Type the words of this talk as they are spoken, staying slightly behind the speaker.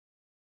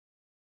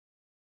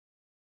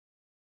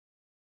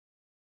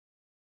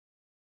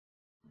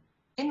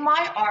In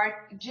my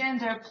art,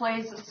 gender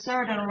plays a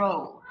certain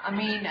role. I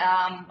mean,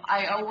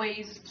 I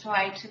always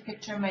try to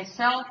picture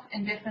myself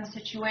in different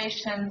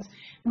situations.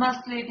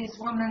 Mostly these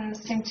women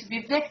seem to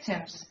be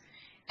victims,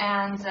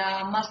 and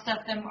most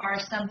of them are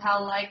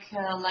somehow like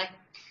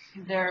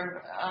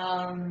they're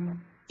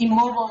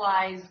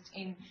immobilized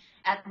in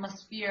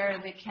atmosphere.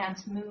 They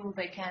can't move,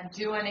 they can't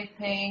do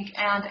anything,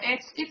 and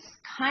it's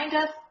kind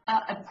of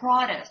a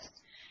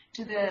protest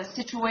to the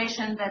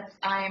situation that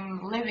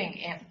I'm living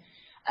in.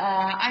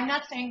 I'm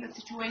not saying the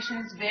situation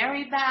is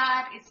very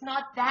bad. It's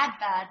not that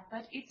bad,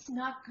 but it's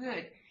not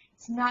good.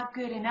 It's not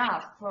good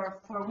enough for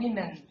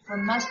women, for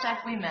most of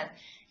women.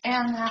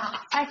 And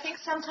I think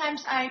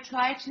sometimes I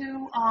try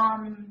to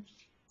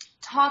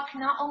talk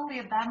not only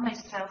about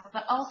myself,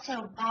 but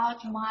also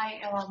about my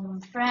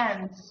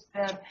friends,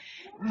 the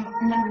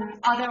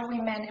other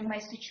women in my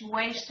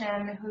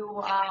situation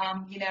who,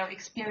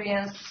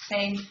 experience the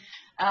same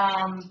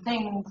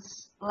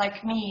things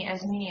like me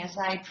as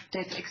I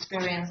did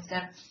experience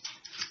them.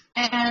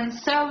 And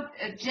so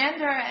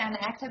gender and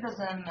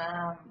activism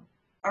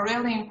are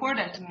really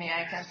important to me,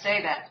 I can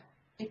say that,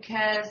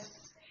 because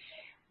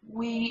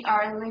we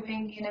are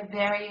living in a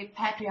very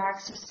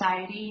patriarchal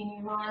society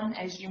in Iran,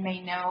 as you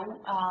may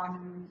know.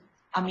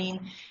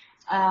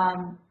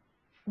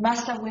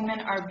 Most of women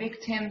are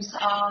victims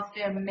of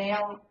their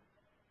male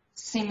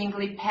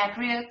seemingly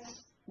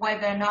patriots, where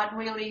they're not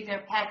really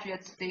their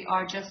patriots, they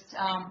are just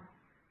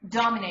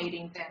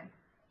dominating them.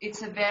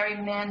 It's a very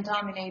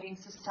man-dominating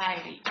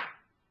society.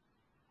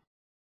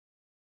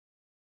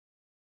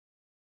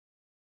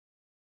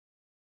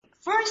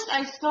 First,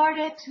 I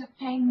started to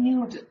paint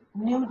nude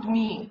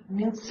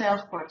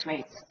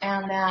self-portraits,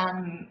 and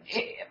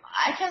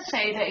I can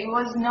say that it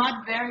was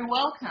not very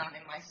welcome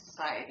in my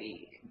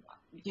society.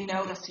 You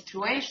know the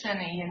situation,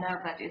 and you know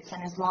that it's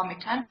an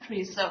Islamic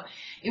country, so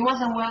it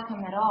wasn't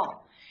welcome at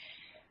all.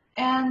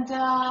 And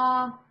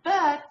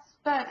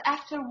but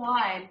after a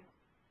while,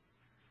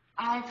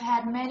 I've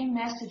had many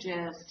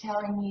messages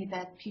telling me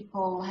that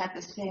people had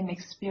the same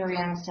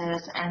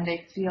experiences and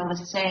they feel the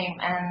same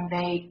and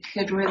they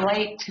could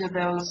relate to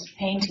those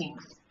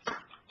paintings.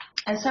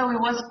 And so it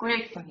was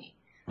great for me.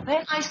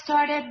 Then I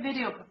started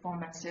video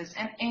performances,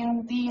 and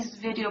in these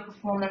video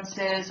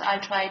performances I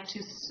tried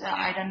to,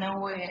 I don't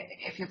know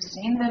if you've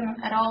seen them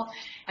at all,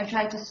 I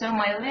tried to sew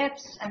my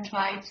lips and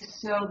tried to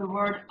sew the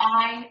word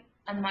I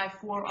on my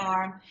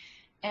forearm,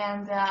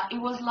 and it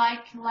was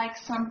like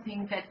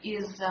something that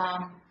is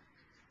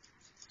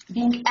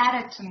being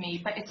added to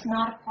me, but it's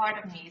not a part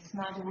of me, it's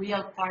not a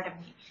real part of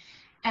me.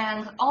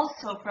 And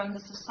also from the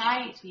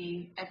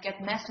society, I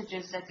get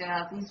messages that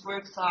these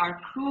works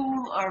are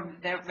cruel, or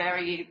they're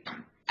very,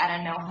 I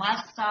don't know,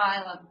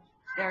 hostile, or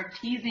they're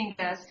teasing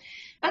us.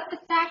 But the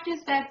fact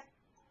is that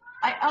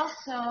I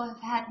also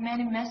have had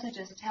many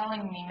messages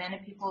telling me, many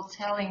people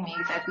telling me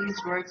that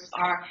these works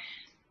are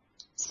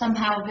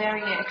somehow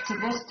very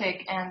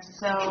activistic, and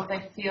so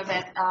they feel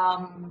that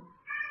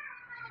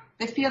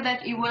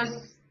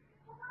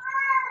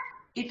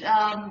it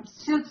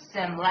suits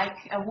them, like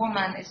a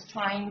woman is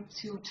trying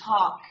to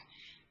talk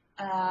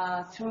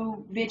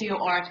through video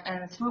art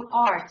and through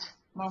art,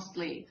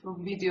 mostly through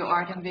video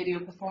art and video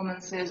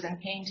performances and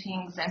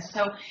paintings, and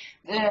so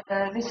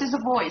this is a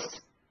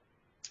voice.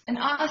 And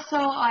also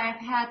I've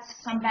had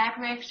some bad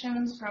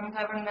reactions from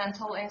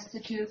governmental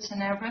institutes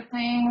and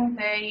everything.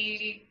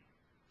 They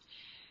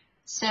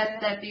said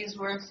that these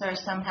works are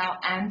somehow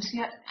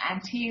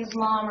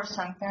anti-Islam or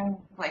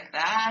something like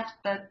that,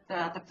 but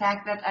the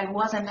fact that I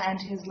wasn't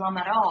anti-Islam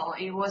at all,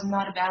 it was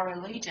not about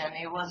religion,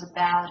 it was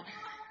about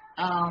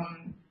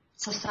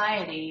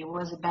society, it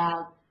was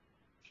about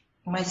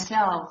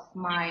myself,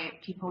 my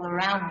people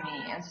around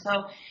me. And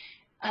so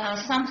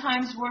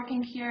sometimes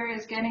working here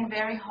is getting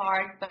very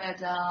hard,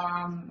 but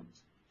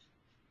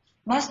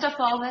most of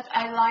all that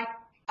I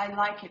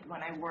like it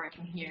when I work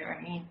in here.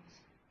 I mean,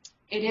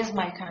 it is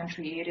my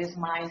country, it is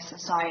my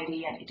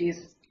society, and it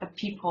is the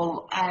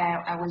people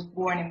I was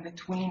born in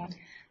between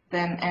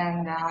them,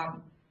 and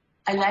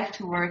I like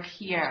to work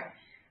here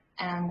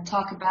and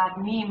talk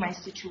about me, my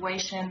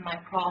situation, my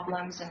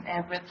problems and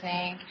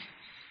everything.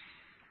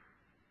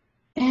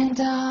 And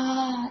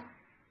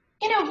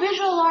you know,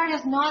 visual art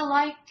is not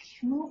like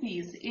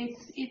movies.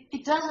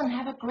 It doesn't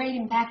have a great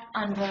impact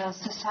on the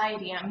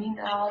society. I mean,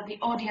 the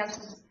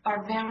audiences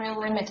are very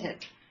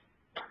limited.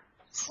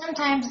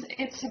 Sometimes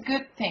it's a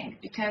good thing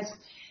because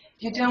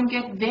you don't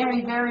get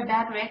very, very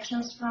bad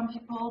reactions from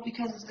people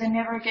because they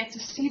never get to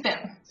see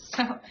them.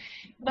 So,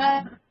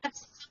 but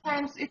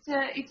sometimes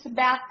it's a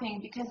bad thing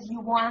because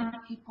you want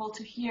people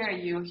to hear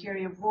your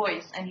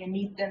voice, and you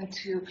need them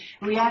to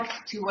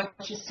react to what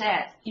you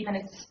said, even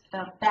if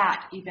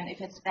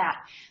it's bad.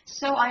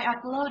 So I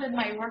uploaded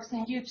my works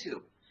on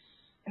YouTube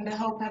in the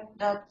hope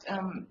that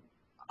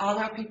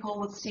other people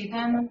would see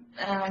them,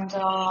 and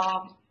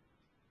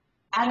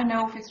I don't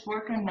know if it's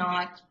work or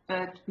not,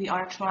 but we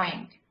are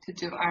trying to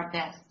do our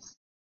best.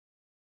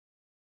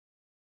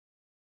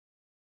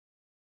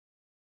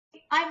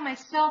 I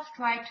myself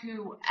try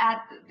to add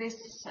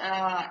this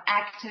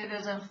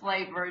activism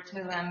flavor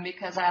to them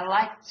because I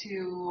like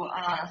to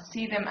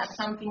see them as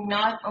something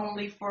not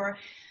only for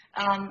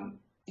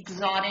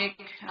exotic,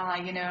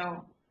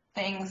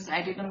 things.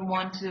 I didn't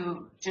want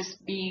to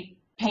just be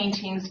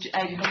paintings.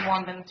 I didn't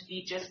want them to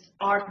be just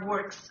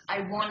artworks. I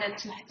wanted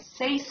to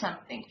say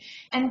something.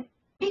 And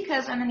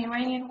because I'm an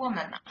Iranian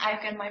woman,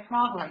 I've got my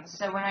problems.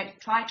 So when I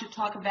try to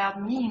talk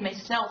about me,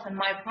 myself, and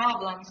my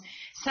problems,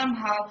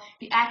 somehow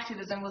the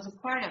activism was a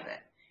part of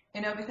it.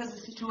 Because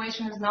the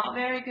situation is not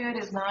very good,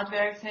 is not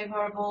very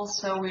favorable,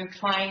 so we're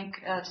trying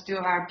to do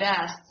our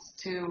best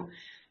to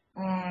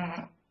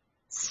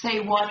say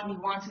what we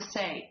want to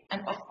say.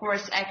 And of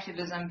course,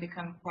 activism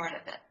becomes part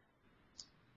of it.